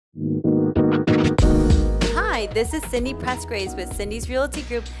Hi, this is Cindy Presgraves with Cindy's Realty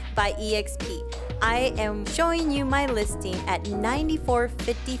Group by EXP. I am showing you my listing at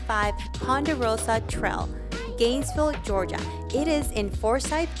 9455 Ponderosa Trail, Gainesville, Georgia. It is in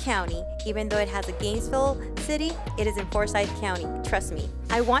Forsyth County. Even though it has a Gainesville city, it is in Forsyth County. Trust me.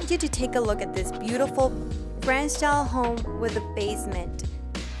 I want you to take a look at this beautiful ranch-style home with a basement,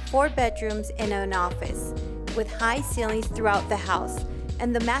 4 bedrooms and an office, with high ceilings throughout the house.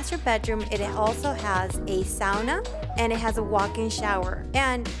 And the master bedroom, it also has a sauna and it has a walk-in shower.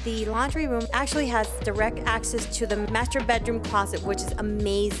 And the laundry room actually has direct access to the master bedroom closet, which is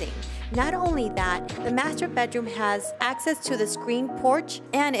amazing. Not only that, the master bedroom has access to the screen porch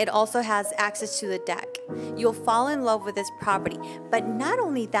and it also has access to the deck. You'll fall in love with this property. But not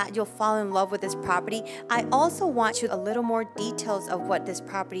only that, you'll fall in love with this property, I also want you a little more details of what this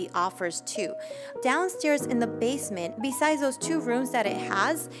property offers too. Downstairs in the basement, besides those 2 rooms that it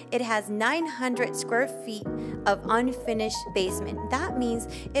has 900 square feet of unfinished basement. That means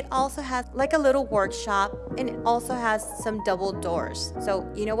it also has like a little workshop and it also has some double doors. So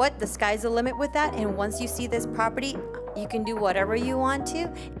you know what? The sky's the limit with that, and once you see this property, you can do whatever you want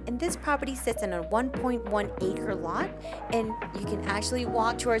to. And this property sits in a 1.1 acre lot, and you can actually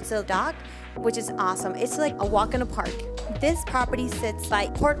walk towards the dock, which is awesome. It's like a walk in a park. This property sits by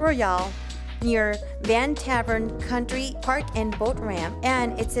Port Royale, near Van Tavern Country Park and Boat Ramp,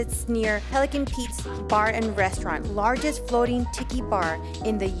 and it sits near Pelican Pete's Bar and Restaurant, largest floating tiki bar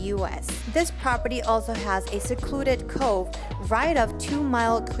in the US. This property also has a secluded cove right of 2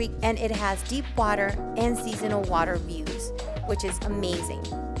 Mile Creek, and it has deep water and seasonal water views, which is amazing.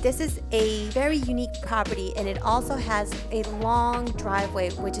 This is a very unique property, and it also has a long driveway,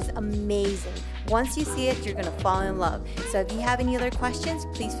 which is amazing. Once you see it, you're gonna fall in love. So if you have any other questions,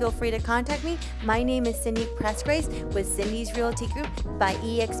 please feel free to contact me. My name is Cindy Presgraves with Cindy's Realty Group by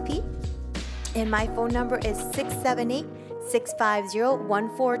EXP, and my phone number is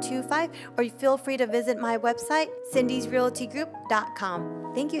 678-650-1425, or feel free to visit my website,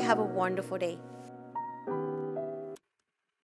 cindysrealtygroup.com. Thank you. Have a wonderful day.